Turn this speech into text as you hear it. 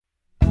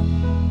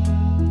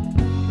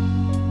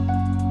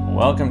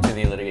Welcome to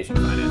the Litigation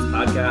Finance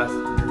Podcast.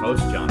 I'm your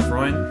host, John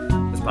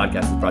Freund. This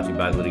podcast is brought to you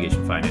by the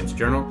Litigation Finance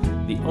Journal,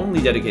 the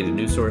only dedicated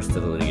news source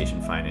to the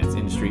litigation finance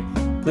industry.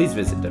 Please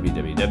visit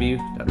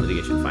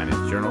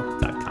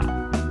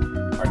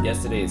www.litigationfinancejournal.com. Our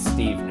guest today is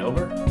Steve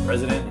Nober,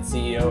 President and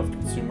CEO of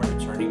Consumer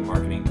Attorney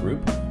Marketing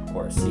Group,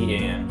 or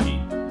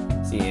CAMG.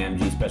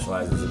 CAMG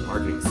specializes in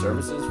marketing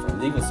services for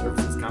legal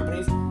services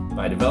companies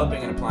by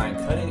developing and applying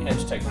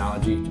cutting-edge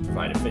technology to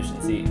provide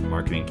efficiency in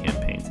marketing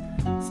campaigns.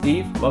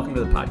 Steve, welcome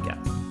to the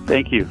podcast.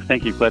 Thank you.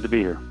 Glad to be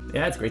here.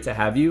 Yeah, it's great to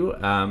have you.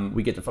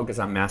 We get to focus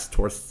on mass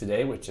torts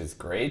today, which is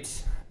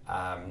great.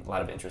 A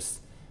lot of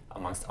interest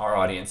amongst our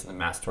audience in the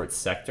mass torts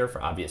sector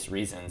for obvious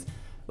reasons.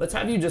 Let's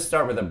have you just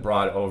start with a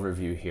broad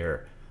overview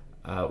here.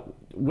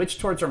 Which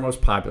torts are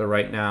most popular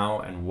right now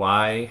and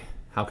why?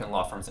 How can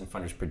law firms and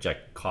funders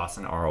project costs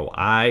and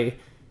ROI?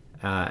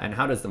 And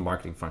how does the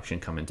marketing function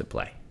come into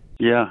play?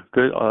 Yeah,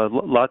 good.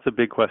 Lots of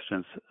big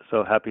questions.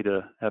 So happy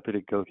to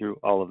go through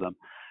all of them.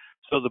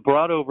 So the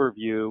broad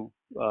overview,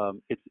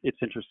 it's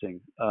interesting.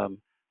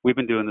 We've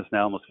been doing this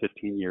now almost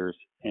 15 years,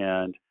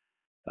 and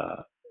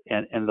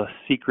the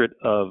secret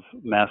of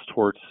mass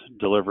torts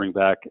delivering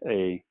back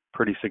a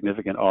pretty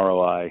significant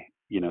ROI,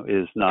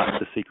 is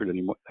not a secret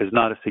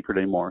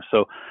anymore.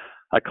 So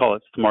I call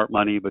it smart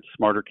money, but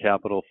smarter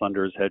capital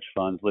funders, hedge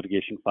funds,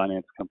 litigation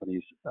finance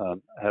companies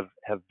have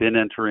been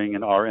entering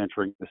and are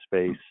entering the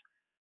space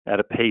at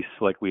a pace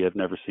like we have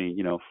never seen.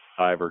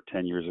 5 or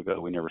 10 years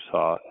ago we never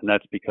saw, and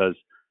that's because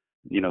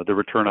the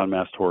return on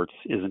mass torts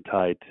isn't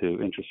tied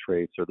to interest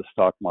rates or the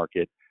stock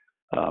market,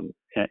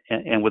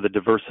 and with a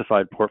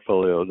diversified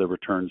portfolio, the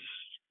returns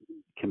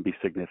can be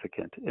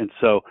significant. And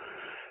so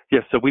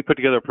we put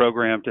together a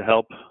program to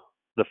help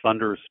the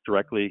funders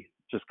directly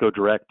just go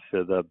direct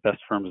to the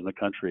best firms in the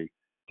country,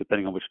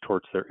 depending on which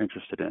torts they're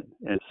interested in.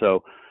 And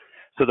so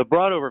the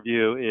broad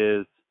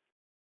overview is,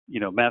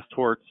 mass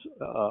torts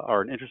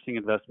are an interesting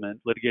investment.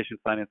 Litigation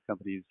finance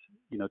companies,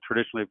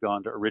 traditionally have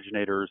gone to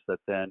originators that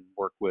then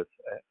work with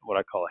what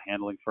I call a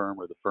handling firm,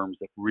 or the firms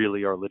that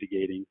really are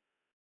litigating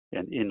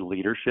and in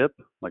leadership,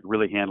 like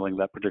really handling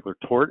that particular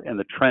tort. And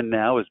the trend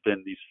now has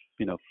been these,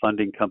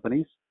 funding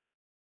companies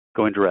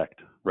going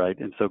direct, right?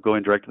 And so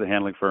going direct to the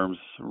handling firms,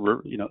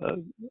 sort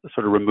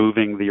of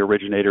removing the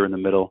originator in the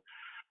middle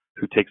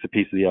who takes a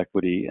piece of the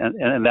equity.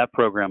 And that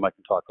program I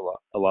can talk a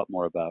lot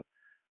more about.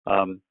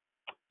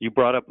 You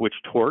brought up which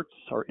torts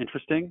are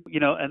interesting,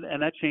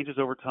 and that changes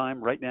over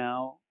time. Right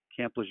now,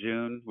 Camp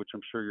Lejeune, which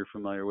I'm sure you're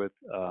familiar with,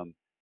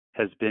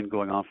 has been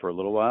going on for a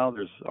little while.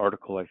 There's an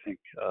article, I think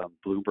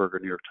Bloomberg or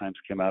New York Times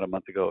came out a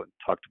month ago and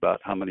talked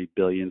about how many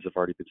billions have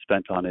already been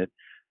spent on it.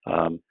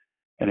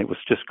 And it was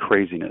just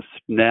craziness.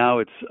 Now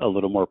it's a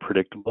little more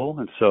predictable.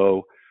 And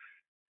so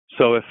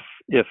if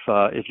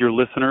your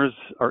listeners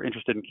are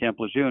interested in Camp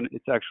Lejeune,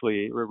 it's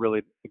actually a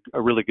really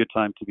good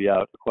time to be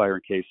out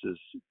acquiring cases,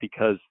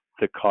 because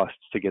the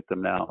costs to get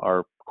them now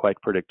are quite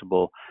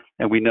predictable.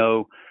 And we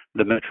know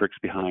the metrics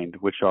behind,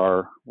 which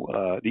are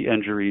the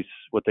injuries,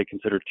 what they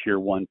consider tier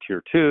 1,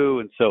 tier 2.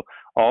 And so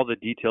all the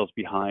details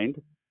behind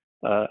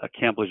a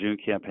Camp Lejeune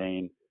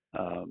campaign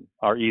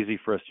are easy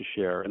for us to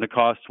share. And the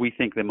costs, we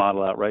think they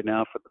model out right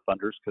now for the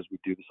funders, because we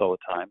do this all the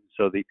time.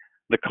 So the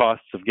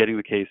costs of getting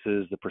the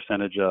cases, the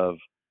percentage of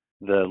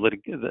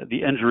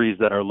the injuries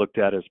that are looked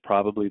at as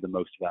probably the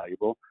most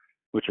valuable,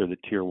 which are the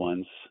tier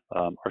 1s,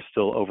 are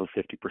still over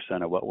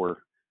 50% of what we're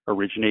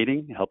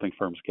originating, helping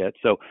firms get.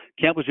 So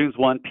Camp Lejeune's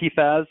one.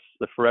 PFAS,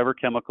 the forever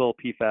chemical,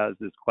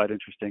 PFAS is quite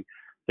interesting.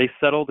 They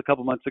settled a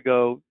couple months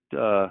ago.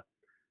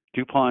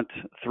 DuPont,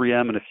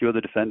 3M, and a few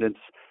other defendants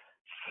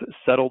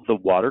settled the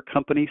water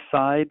company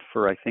side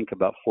for, I think,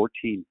 about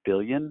 $14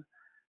 billion,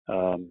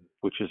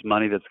 which is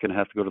money that's going to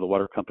have to go to the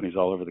water companies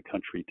all over the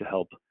country to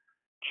help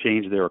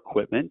change their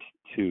equipment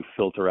to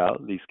filter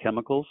out these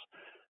chemicals.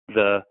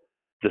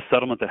 The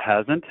settlement that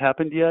hasn't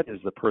happened yet is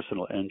the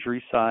personal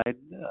injury side.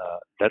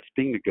 That's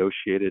being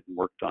negotiated and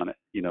worked on it.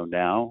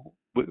 Now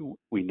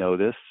we know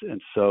this,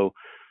 and so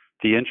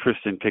the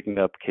interest in picking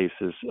up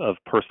cases of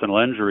personal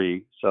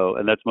injury,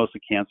 and that's mostly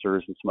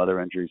cancers and some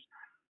other injuries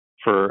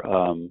for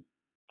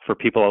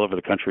people all over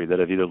the country that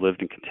have either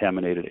lived in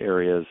contaminated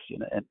areas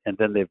and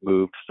then they've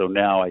moved. So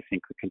now I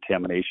think the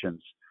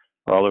contaminations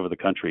are all over the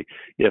country.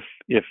 If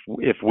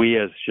we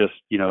as just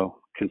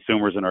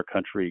consumers in our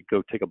country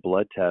go take a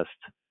blood test,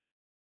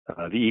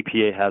 the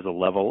EPA has a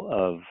level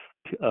of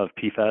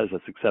PFAS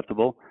that's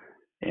acceptable,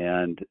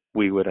 and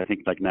we would, I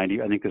think,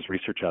 there's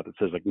research out that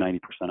says 90%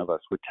 of us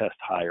would test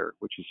higher,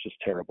 which is just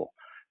terrible.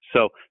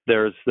 So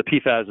the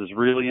PFAS is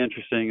really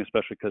interesting,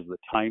 especially because of the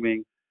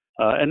timing.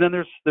 And then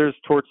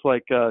there's torts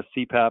like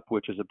CPAP,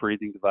 which is a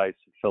breathing device.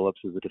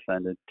 Phillips is a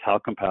defendant.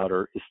 Talcum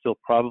powder is still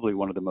probably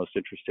one of the most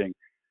interesting.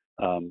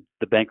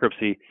 The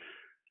bankruptcy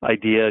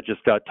idea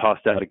just got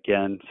tossed out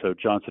again. So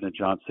Johnson &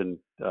 Johnson,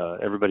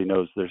 everybody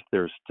knows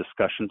there's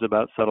discussions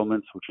about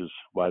settlements, which is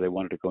why they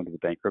wanted to go into the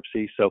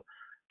bankruptcy. So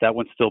that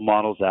one still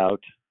models out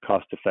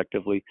cost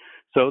effectively.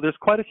 So there's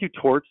quite a few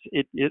torts.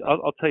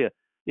 I'll tell you,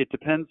 it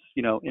depends.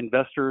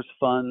 Investors,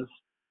 funds,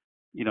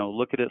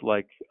 look at it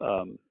like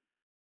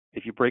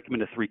if you break them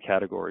into three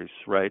categories,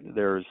 right?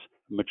 There's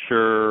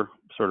mature,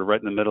 sort of right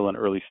in the middle and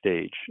early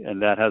stage,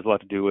 and that has a lot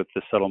to do with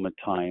the settlement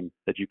time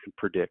that you can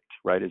predict,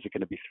 right? Is it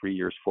going to be 3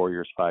 years, 4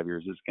 years, 5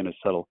 years? Is it going to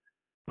settle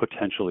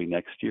potentially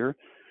next year?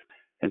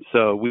 And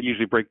so we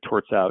usually break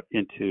torts out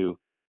into,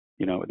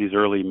 these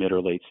early, mid,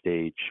 or late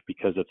stage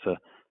because it's a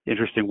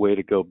interesting way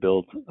to go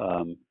build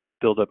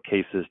up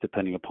cases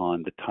depending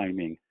upon the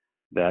timing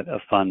that a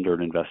fund or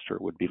an investor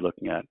would be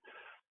looking at.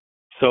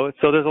 So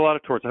there's a lot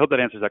of torts. I hope that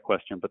answers that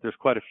question, but there's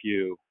quite a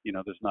few.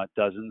 There's not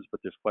dozens, but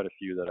there's quite a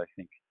few that I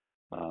think,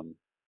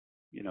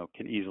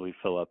 can easily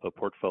fill up a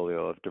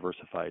portfolio of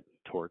diversified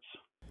torts.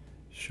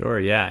 Sure,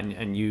 yeah.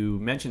 And you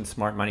mentioned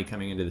smart money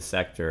coming into the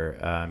sector.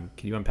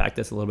 Can you unpack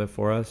this a little bit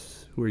for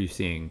us? Who are you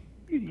seeing?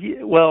 Yeah,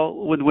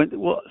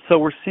 so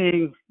we're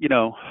seeing,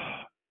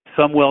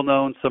 some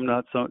well-known, some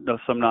not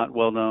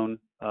well-known,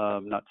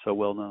 not so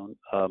well-known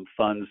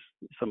funds.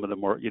 Some of the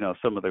more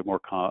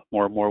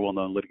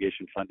well-known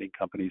litigation funding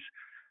companies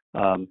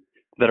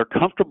that are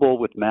comfortable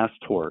with mass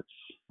torts,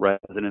 right,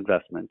 as an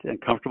investment, and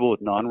comfortable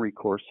with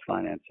non-recourse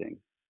financing,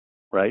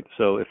 right?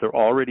 So if they're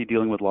already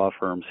dealing with law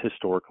firms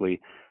historically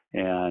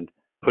and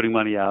putting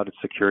money out and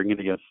securing it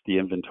against the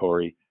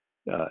inventory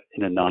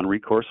in a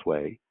non-recourse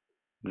way,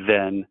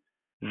 then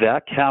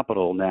that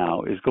capital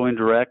now is going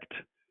direct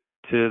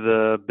to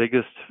the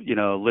biggest,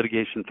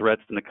 litigation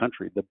threats in the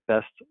country, the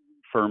best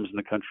firms in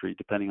the country,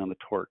 depending on the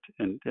tort.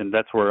 And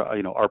that's where,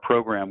 our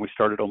program, we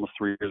started almost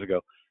 3 years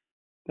ago.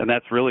 And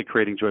that's really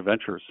creating joint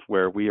ventures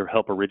where we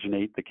help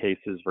originate the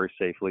cases very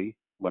safely.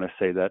 When I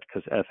say that,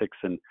 because ethics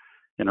and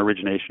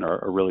origination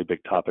are a really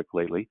big topic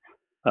lately.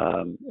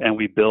 And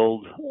we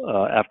build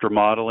after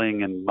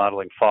modeling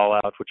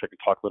fallout, which I can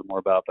talk a little more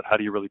about, but how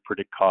do you really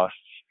predict costs?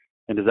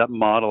 And does that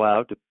model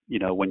out,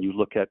 when you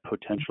look at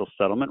potential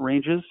settlement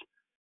ranges,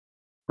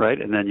 right?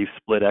 And then you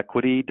split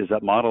equity. Does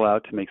that model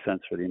out to make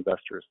sense for the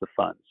investors, the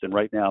funds? And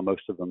right now,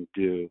 most of them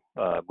do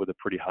with a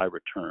pretty high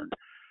return.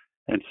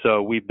 And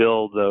so we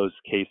build those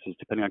cases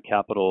depending on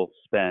capital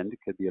spend. It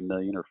could be $1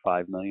 million or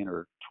 $5 million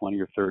or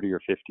 20 or 30 or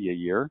 50 a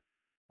year.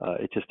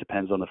 It just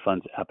depends on the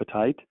fund's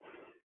appetite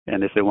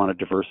and if they want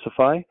to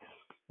diversify.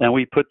 And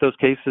we put those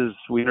cases,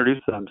 we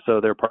introduce them so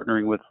they're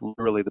partnering with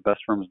literally the best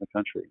firms in the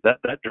country.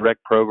 That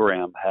direct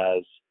program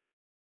has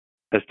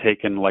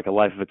taken like a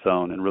life of its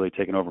own and really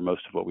taken over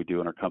most of what we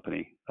do in our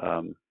company.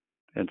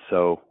 And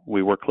so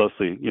we work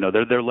closely.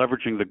 They're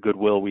leveraging the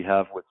goodwill we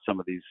have with some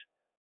of these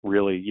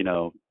really,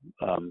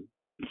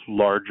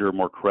 larger,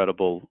 more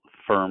credible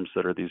firms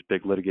that are these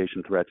big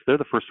litigation threats. They're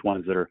the first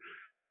ones that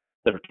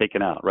are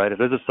taken out, right? If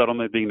there's a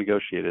settlement being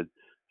negotiated,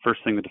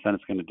 first thing the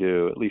defendant's going to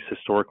do, at least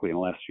historically in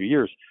the last few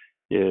years,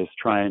 is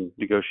try and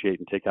negotiate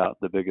and take out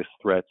the biggest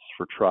threats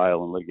for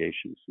trial and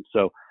litigations. And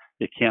so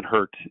it can't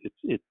hurt.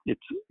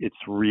 It's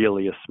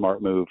really a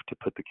smart move to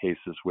put the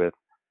cases with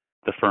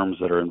the firms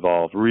that are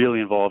really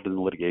involved in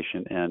the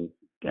litigation and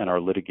are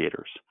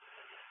litigators.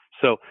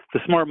 So the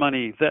smart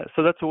money,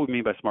 so that's what we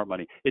mean by smart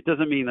money. It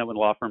doesn't mean that when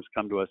law firms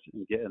come to us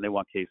and they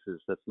want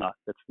cases, that's not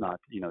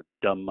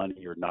dumb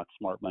money or not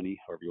smart money,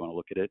 however you want to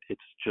look at it.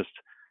 It's just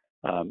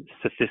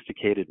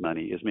sophisticated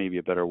money is maybe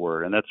a better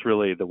word, and that's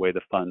really the way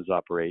the funds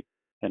operate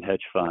and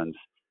hedge funds.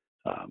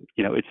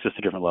 It's just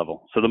a different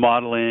level. So the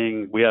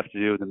modeling we have to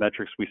do, the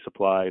metrics we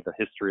supply, the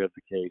history of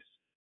the case,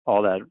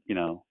 all that,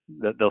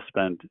 that they'll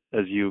spend,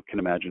 as you can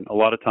imagine, a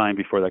lot of time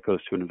before that goes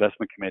to an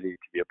investment committee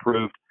to be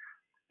approved.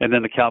 And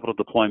then the capital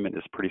deployment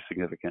is pretty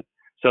significant.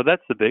 So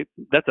that's a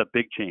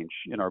big change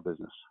in our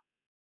business,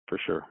 for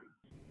sure.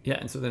 Yeah,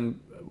 and so then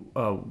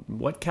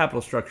what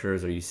capital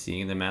structures are you seeing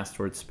in the mass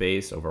tort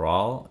space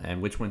overall,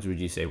 and which ones would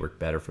you say work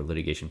better for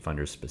litigation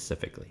funders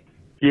specifically?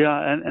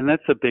 Yeah, and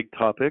that's a big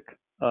topic.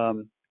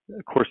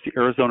 Of course, the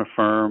Arizona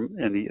firm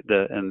and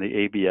the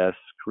ABS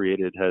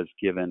created has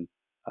given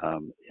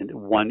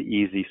one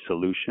easy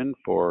solution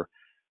for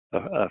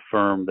a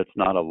firm that's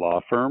not a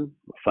law firm,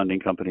 a funding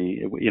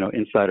company,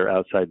 inside or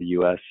outside the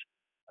U.S.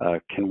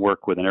 Can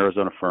work with an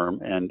Arizona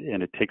firm, and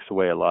it takes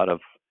away a lot of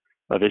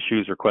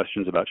issues or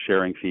questions about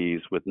sharing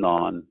fees with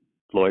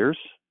non-lawyers,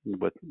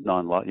 with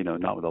non-law,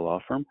 not with a law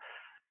firm.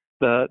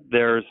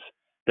 There's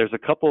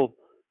a couple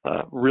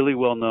really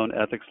well-known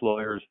ethics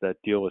lawyers that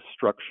deal with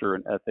structure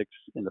and ethics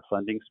in the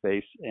funding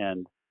space,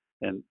 and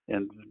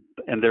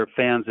they're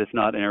fans, if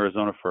not an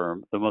Arizona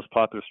firm. The most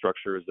popular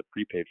structure is the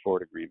prepaid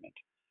forward agreement.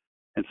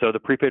 And so the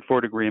prepaid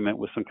forward agreement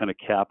with some kind of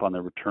cap on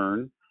the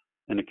return,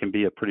 and it can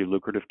be a pretty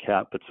lucrative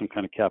cap, but some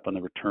kind of cap on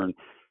the return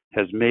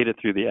has made it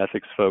through the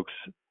ethics folks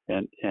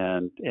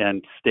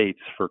and states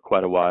for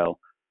quite a while,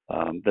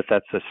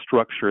 that's a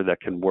structure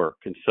that can work.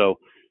 And so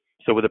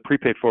with a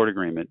prepaid forward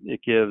agreement, it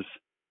gives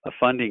a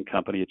funding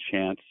company a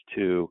chance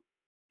to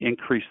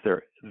increase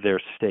their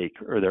stake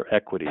or their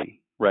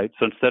equity, right?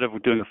 So instead of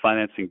doing a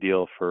financing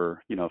deal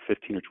for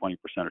 15 or 20%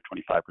 or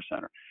 25%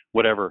 or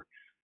whatever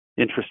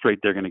interest rate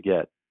they're going to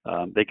get,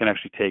 they can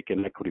actually take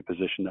an equity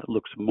position that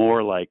looks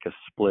more like a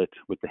split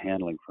with the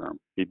handling firm,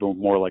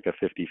 more like a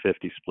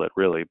 50-50 split,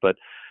 really. But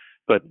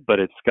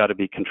it's got to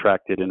be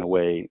contracted in a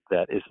way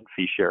that isn't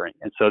fee sharing.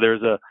 And so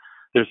there's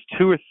there's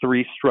two or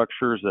three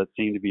structures that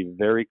seem to be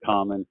very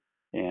common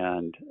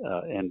and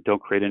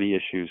don't create any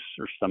issues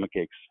or stomach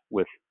aches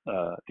with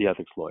the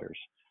ethics lawyers.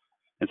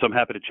 And so I'm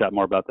happy to chat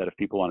more about that if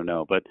people want to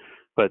know. But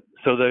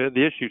so the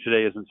issue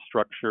today isn't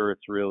structure;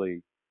 it's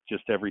really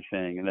just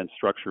everything, and then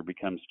structure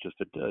becomes just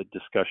a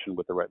discussion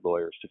with the right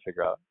lawyers to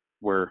figure out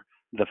where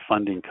the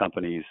funding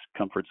company's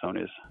comfort zone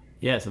is.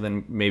 Yeah, so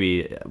then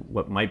maybe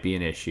what might be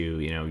an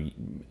issue,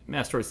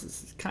 mass torts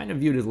is kind of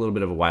viewed as a little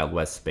bit of a Wild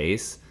West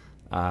space.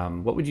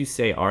 What would you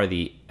say are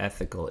the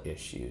ethical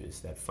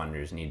issues that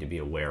funders need to be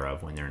aware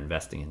of when they're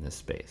investing in this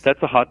space?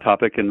 That's a hot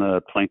topic in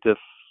the plaintiff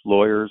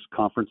lawyers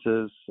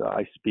conferences.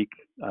 I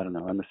don't know,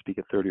 I'm going to speak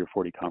at 30 or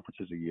 40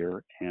 conferences a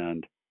year.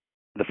 And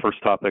the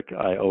first topic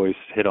I always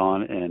hit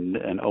on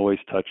and always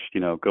touch,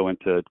 go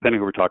into, depending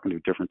who we're talking to,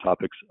 different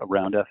topics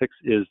around ethics,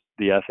 is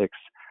the ethics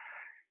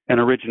and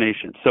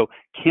origination. So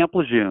Camp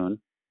Lejeune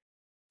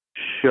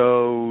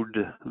showed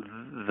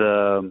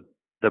the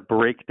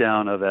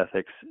breakdown of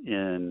ethics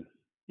in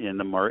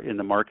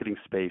the marketing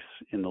space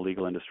in the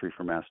legal industry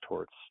for mass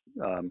torts.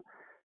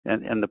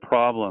 And the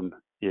problem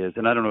is,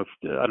 and I don't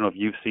know if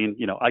you've seen,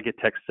 I get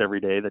texts every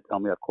day that tell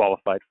me I've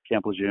qualified for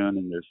Camp Lejeune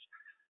and there's,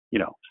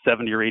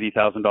 $70,000 or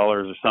 $80,000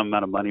 or some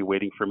amount of money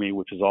waiting for me,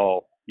 which is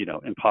all,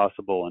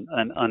 impossible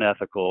and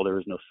unethical. There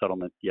is no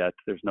settlement yet.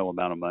 There's no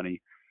amount of money.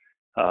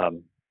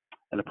 And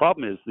the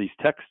problem is these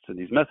texts and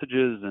these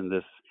messages and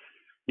this,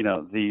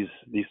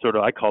 these sort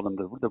of, I call them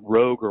the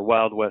rogue or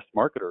Wild West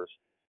marketers,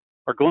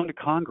 are going to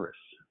Congress,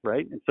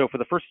 right? And so for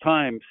the first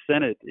time,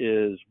 Senate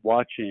is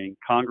watching,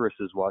 Congress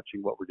is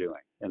watching what we're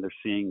doing, and they're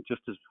seeing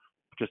just as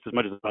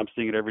much as I'm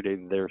seeing it every day,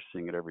 they're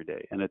seeing it every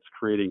day, and it's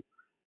creating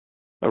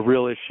a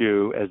real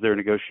issue as they're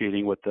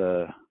negotiating what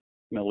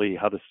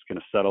how this is going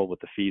to settle,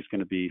 what the fee is going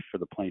to be for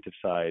the plaintiff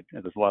side,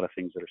 and there's a lot of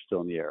things that are still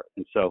in the air.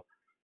 And so,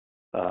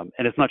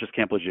 and it's not just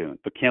Camp Lejeune,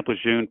 but Camp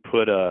Lejeune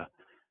put a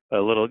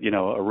little,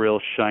 a real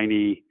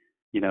shiny,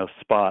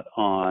 spot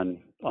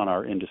on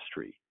our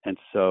industry, and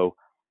so.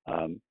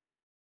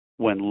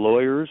 When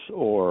lawyers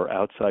or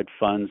outside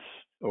funds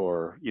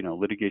or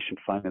litigation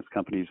finance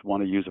companies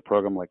want to use a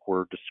program like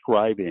we're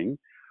describing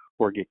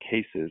or get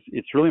cases,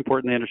 it's really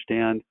important they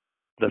understand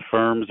the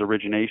firm's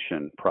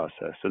origination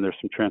process, and there's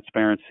some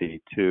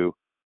transparency to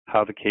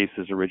how the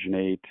cases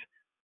originate,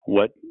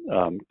 what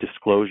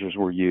disclosures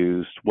were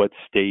used, what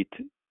state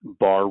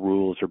bar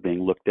rules are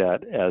being looked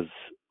at as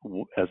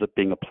it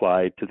being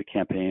applied to the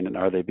campaign, and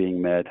are they being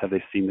met? Have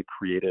they seen the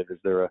creative? Is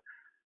there a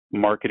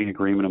marketing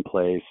agreement in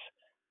place?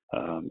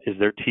 Is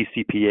there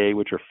TCPA,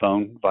 which are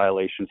phone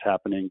violations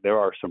happening? There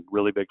are some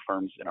really big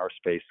firms in our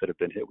space that have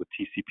been hit with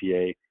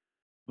TCPA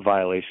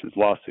violations,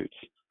 lawsuits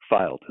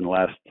filed in the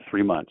last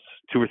 3 months,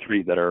 2 or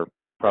 3 that are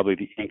probably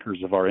the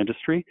anchors of our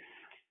industry,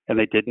 and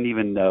they didn't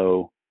even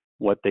know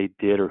what they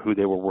did or who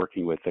they were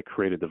working with that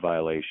created the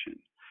violation.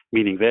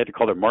 Meaning they had to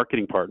call their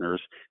marketing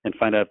partners and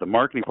find out if the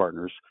marketing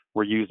partners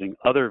were using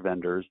other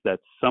vendors that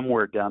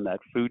somewhere down that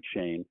food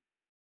chain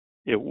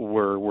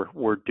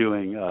we're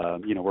doing,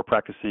 we're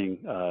practicing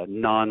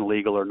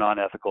non-legal or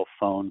non-ethical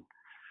phone,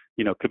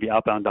 could be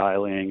outbound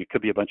dialing, it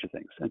could be a bunch of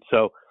things. And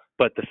so,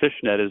 but the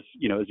fishnet is,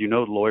 as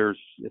lawyers,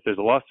 if there's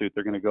a lawsuit,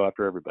 they're going to go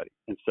after everybody.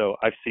 And so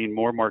I've seen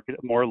more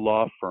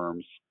law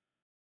firms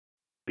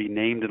be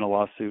named in a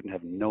lawsuit and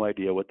have no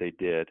idea what they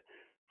did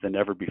than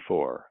ever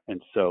before.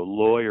 And so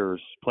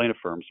lawyers, plaintiff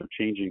firms are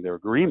changing their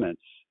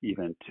agreements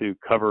even to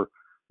cover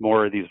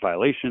more of these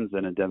violations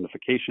and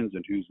indemnifications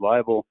and who's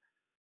liable.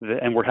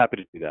 And we're happy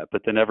to do that,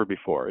 but than ever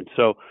before. And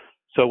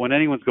so when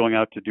anyone's going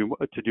out to do,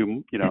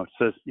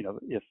 says,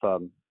 if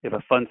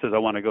a fund says I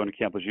want to go into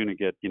Camp Lejeune and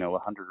get,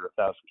 100 or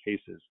 1,000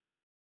 cases,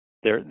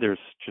 there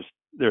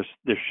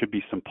should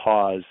be some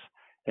pause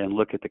and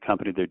look at the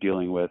company they're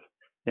dealing with.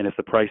 And if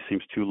the price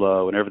seems too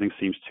low and everything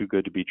seems too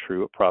good to be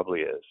true, it probably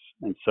is.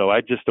 And so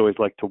I just always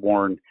like to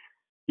warn,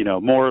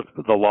 more of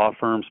the law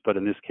firms, but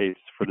in this case,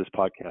 for this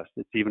podcast,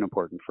 it's even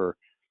important for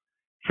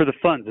the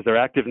funds, if they're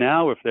active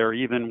now, if they're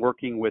even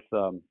working with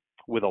a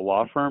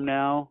law firm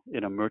now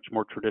in a much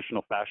more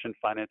traditional fashion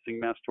financing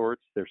mass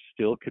torts, there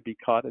still could be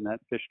caught in that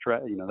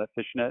that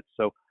fish net.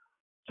 So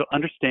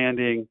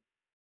understanding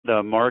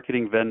the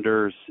marketing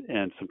vendors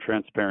and some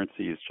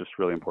transparency is just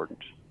really important.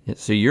 Yeah,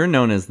 so you're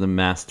known as the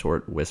mass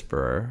tort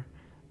whisperer.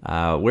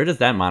 Where does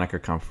that moniker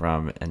come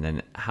from? And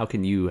then how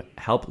can you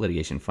help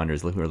litigation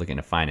funders who are looking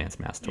to finance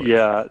mass torts?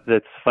 Yeah,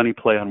 that's funny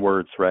play on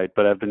words, right?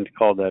 But I've been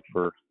called that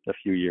for a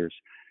few years.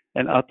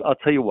 And I'll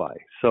tell you why.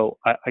 So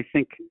I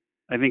think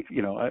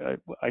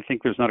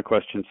there's not a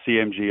question.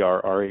 CAMG,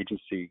 our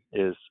agency,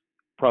 is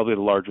probably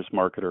the largest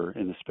marketer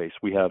in the space.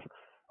 We have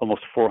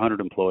almost 400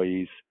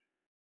 employees.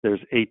 There's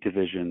 8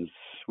 divisions.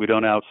 We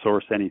don't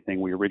outsource anything.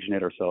 We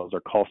originate ourselves. Our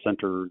call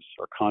centers,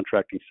 our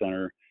contracting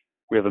center.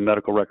 We have a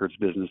medical records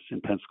business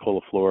in Pensacola,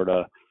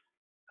 Florida.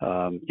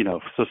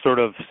 So sort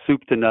of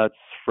soup to nuts,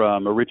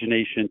 from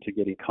origination to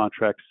getting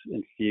contracts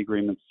and fee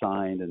agreements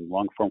signed and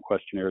long form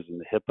questionnaires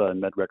and the HIPAA and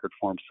med record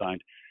forms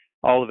signed.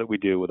 All of it we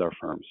do with our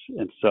firms.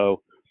 And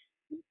so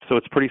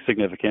it's pretty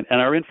significant.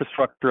 And our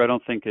infrastructure, I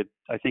think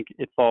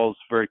it falls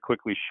very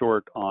quickly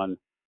short on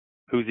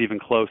who's even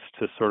close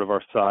to sort of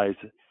our size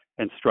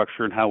and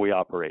structure and how we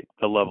operate,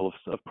 the level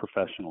of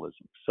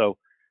professionalism. So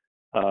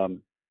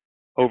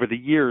over the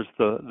years,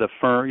 the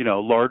firm,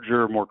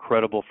 larger, more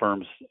credible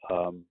firms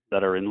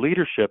that are in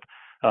leadership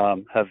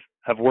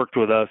have worked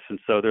with us, and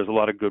so there's a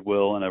lot of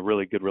goodwill and a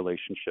really good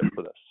relationship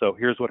with us. So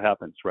here's what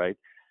happens, right?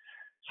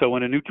 So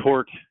when a new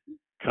tort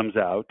comes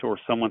out, or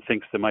someone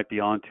thinks they might be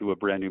onto a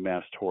brand new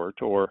mass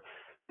tort, or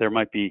there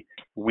might be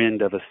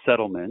wind of a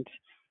settlement,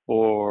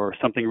 or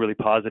something really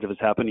positive is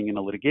happening in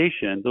a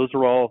litigation, those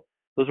are all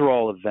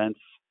events.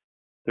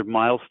 They're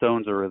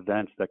milestones or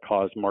events that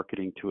cause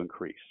marketing to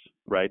increase,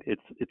 right?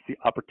 It's the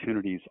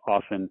opportunities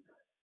often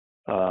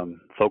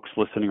folks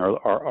listening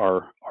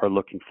are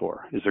looking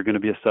for. Is there going to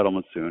be a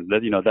settlement soon?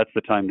 That's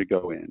the time to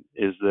go in.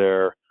 Is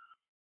there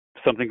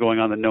something going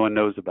on that no one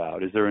knows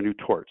about? Is there a new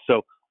tort?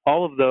 So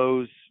all of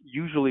those,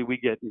 usually we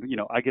get,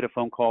 I get a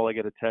phone call, I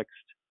get a text,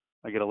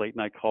 I get a late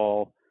night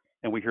call,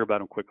 and we hear about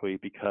them quickly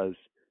because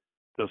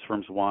those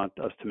firms want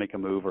us to make a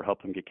move or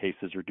help them get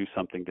cases or do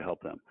something to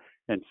help them.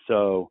 And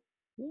so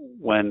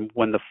when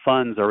the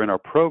funds are in our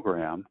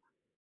program,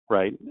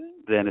 right,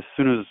 then as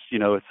soon as,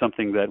 it's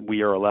something that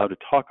we are allowed to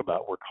talk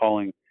about, we're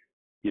calling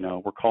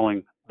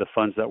the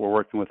funds that we're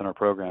working with in our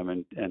program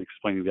and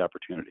explaining the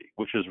opportunity,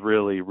 which is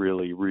really,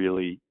 really,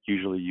 really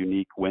usually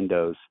unique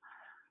windows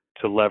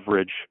to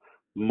leverage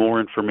more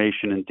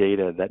information and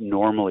data that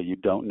normally you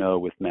don't know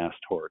with mass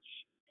torts.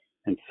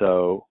 And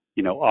so,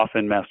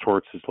 often mass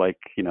torts is like,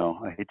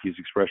 I hate to use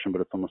the expression,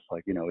 but it's almost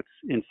like, it's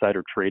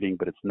insider trading,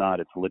 but it's not.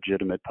 It's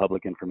legitimate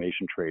public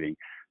information trading.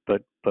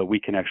 But we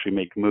can actually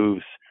make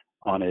moves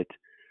on it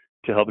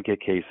to help get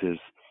cases,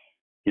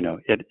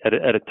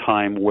 at a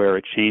time where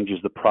it changes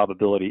the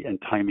probability and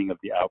timing of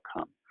the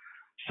outcome.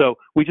 So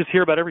we just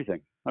hear about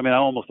everything. I mean,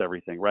 almost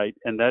everything, right?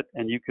 And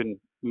you can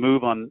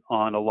move on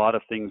a lot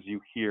of things you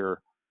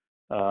hear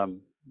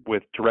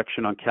with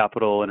direction on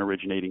capital and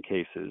originating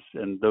cases,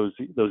 and those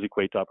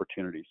equate to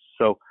opportunities.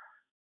 So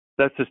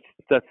that's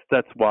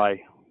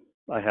why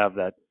I have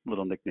that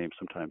little nickname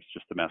sometimes,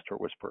 just the Mass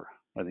Tort Whisperer.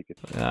 I think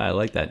I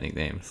like that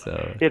nickname.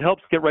 So it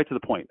helps get right to the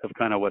point of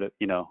kind of what it,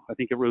 I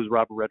think it was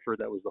Robert Redford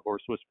that was the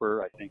horse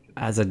whisperer, I think.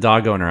 As a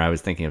dog owner, I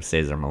was thinking of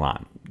Cesar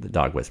Millan, the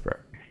dog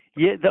whisperer.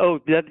 Yeah.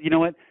 You know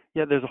what?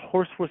 Yeah, there's a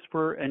horse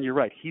whisperer, and you're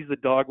right. He's the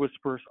dog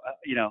whisperer.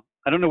 So,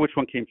 I don't know which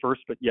one came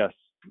first, but yes,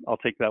 I'll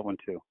take that one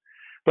too.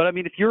 But I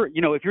mean, if you're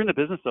in the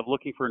business of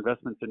looking for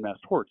investments in mass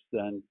torts,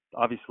 then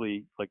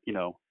obviously,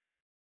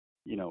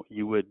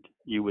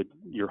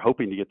 you're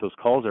hoping to get those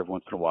calls every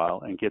once in a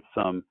while and get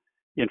some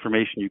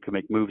information you can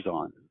make moves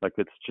on. Like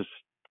it's just,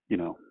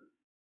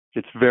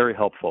 it's very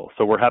helpful.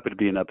 So we're happy to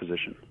be in that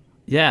position.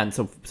 Yeah, and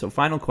so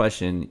final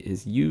question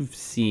is: you've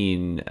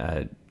seen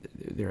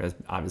there has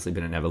obviously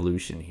been an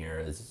evolution here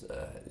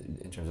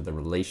in terms of the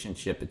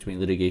relationship between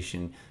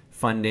litigation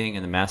funding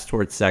and the mass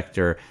tort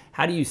sector.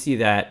 How do you see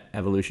that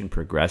evolution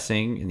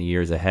progressing in the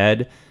years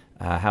ahead?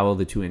 How will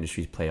the two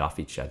industries play off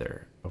each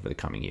other over the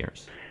coming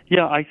years?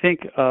 Yeah, I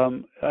think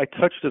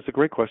it's a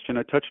great question.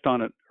 I touched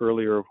on it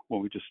earlier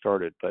when we just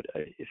started. But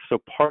so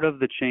part of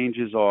the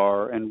changes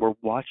are, and we're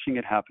watching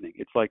it happening.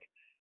 It's like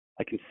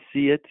I can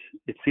see it.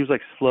 It seems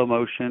like slow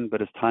motion,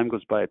 but as time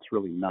goes by, it's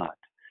really not.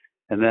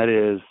 And that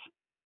is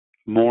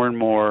more and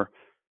more,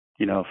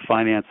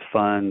 finance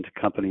fund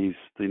companies,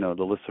 the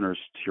listeners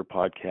to your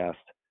podcast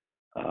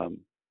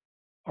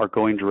are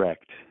going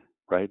direct,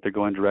 right? They're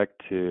going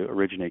direct to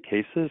originate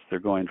cases. They're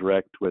going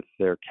direct with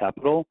their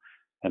capital,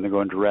 and they're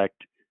going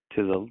direct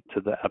to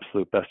the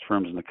absolute best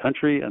firms in the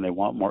country, and they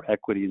want more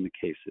equity in the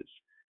cases.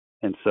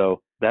 And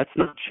so that's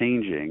not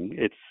changing.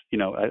 It's,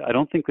 I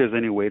don't think there's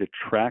any way to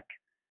track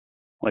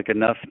like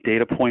enough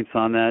data points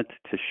on that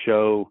to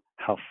show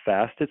how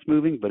fast it's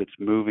moving, but it's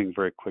moving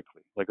very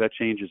quickly. Like that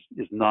change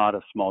is not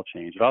a small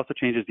change. It also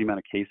changes the amount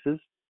of cases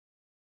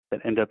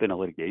that end up in a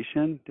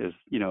litigation. As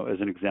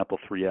an example,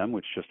 3M,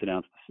 which just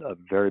announced a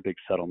very big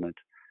settlement.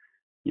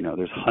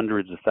 There's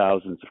hundreds of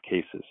thousands of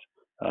cases.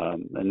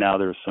 And now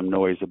there's some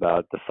noise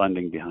about the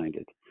funding behind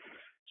it.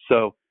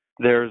 So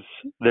there's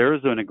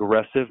an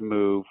aggressive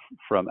move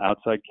from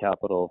outside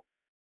capital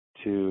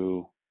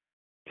to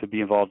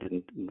be involved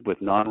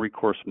with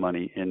non-recourse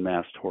money in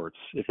mass torts.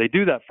 If they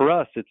do that for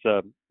us, it's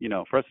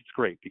it's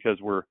great because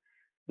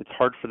it's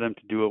hard for them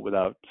to do it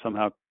without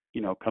somehow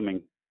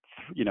coming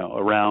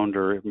around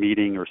or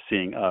meeting or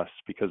seeing us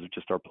because of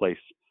just our place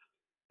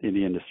in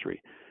the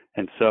industry.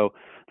 And so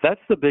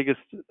that's the biggest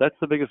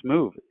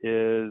move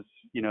is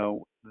when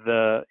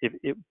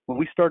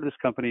we started this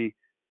company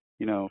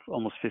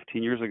almost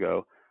 15 years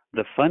ago,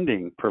 the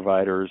funding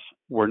providers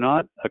were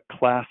not a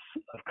class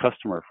of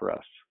customer for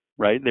us,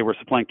 right? They were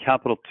supplying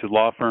capital to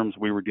law firms.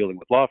 We were dealing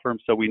with law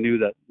firms, so we knew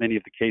that many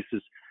of the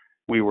cases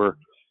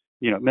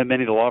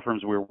many of the law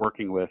firms we were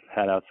working with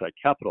had outside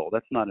capital.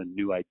 That's not a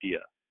new idea.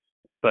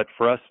 But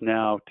for us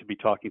now to be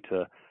talking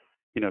to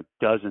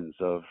dozens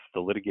of the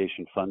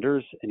litigation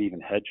funders and even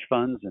hedge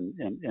funds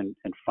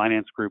and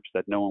finance groups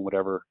that no one would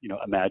ever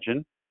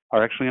imagine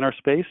are actually in our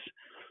space.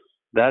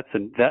 That's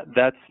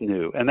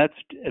new, and that's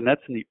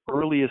in the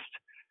earliest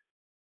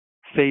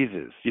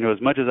phases.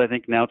 As much as I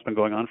think now it's been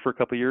going on for a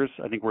couple of years,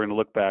 I think we're going to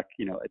look back,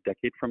 a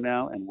decade from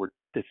now, and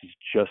this is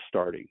just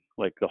starting.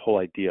 Like the whole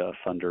idea of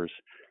funders,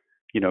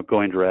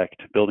 going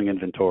direct, building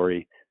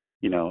inventory,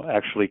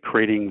 actually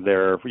creating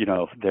their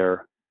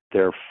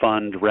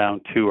fund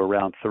round 2 or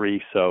round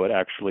 3, so it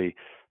actually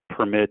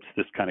permits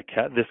this kind of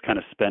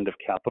spend of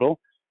capital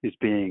is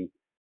being,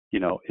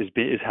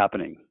 is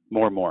happening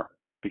more and more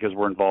because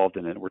we're involved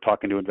in it. We're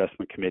talking to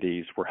investment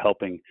committees. We're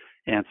helping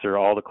answer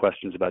all the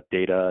questions about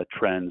data,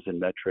 trends, and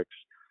metrics.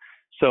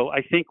 So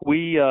I think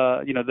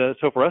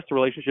so for us, the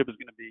relationship is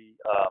going to be,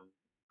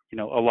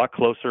 a lot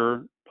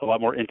closer, a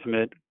lot more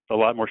intimate, a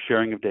lot more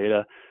sharing of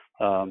data.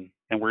 And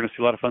we're going to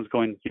see a lot of funds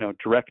going,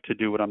 direct to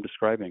do what I'm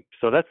describing.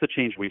 So that's the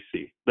change we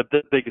see, the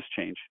biggest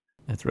change.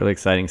 That's really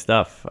exciting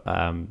stuff.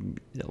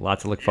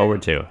 Lots to look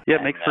forward to. Yeah,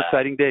 it makes for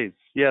exciting days.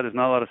 Yeah, there's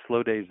not a lot of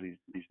slow days these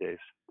days.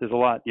 There's a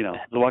lot, there's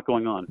a lot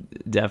going on.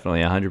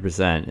 Definitely,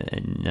 100%.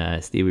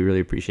 And Steve, we really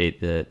appreciate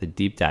the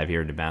deep dive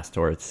here into mass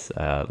torts.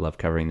 Love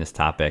covering this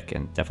topic,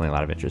 and definitely a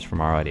lot of interest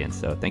from our audience.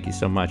 So thank you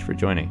so much for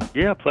joining.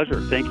 Yeah, pleasure.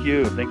 Thank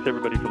you. Thanks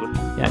everybody for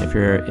listening. Yeah, and if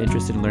you're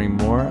interested in learning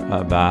more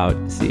about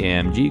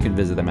CAMG, you can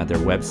visit them at their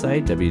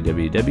website,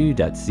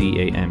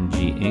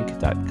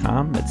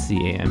 www.camginc.com. That's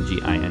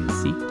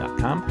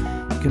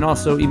CAMGINC.com. You can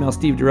also email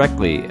Steve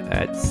directly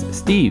at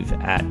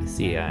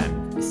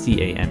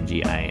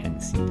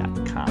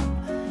steve@camginc.com.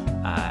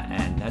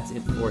 And that's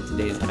it for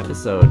today's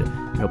episode.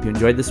 I hope you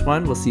enjoyed this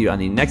one. We'll see you on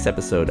the next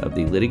episode of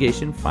the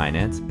Litigation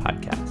Finance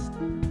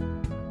Podcast.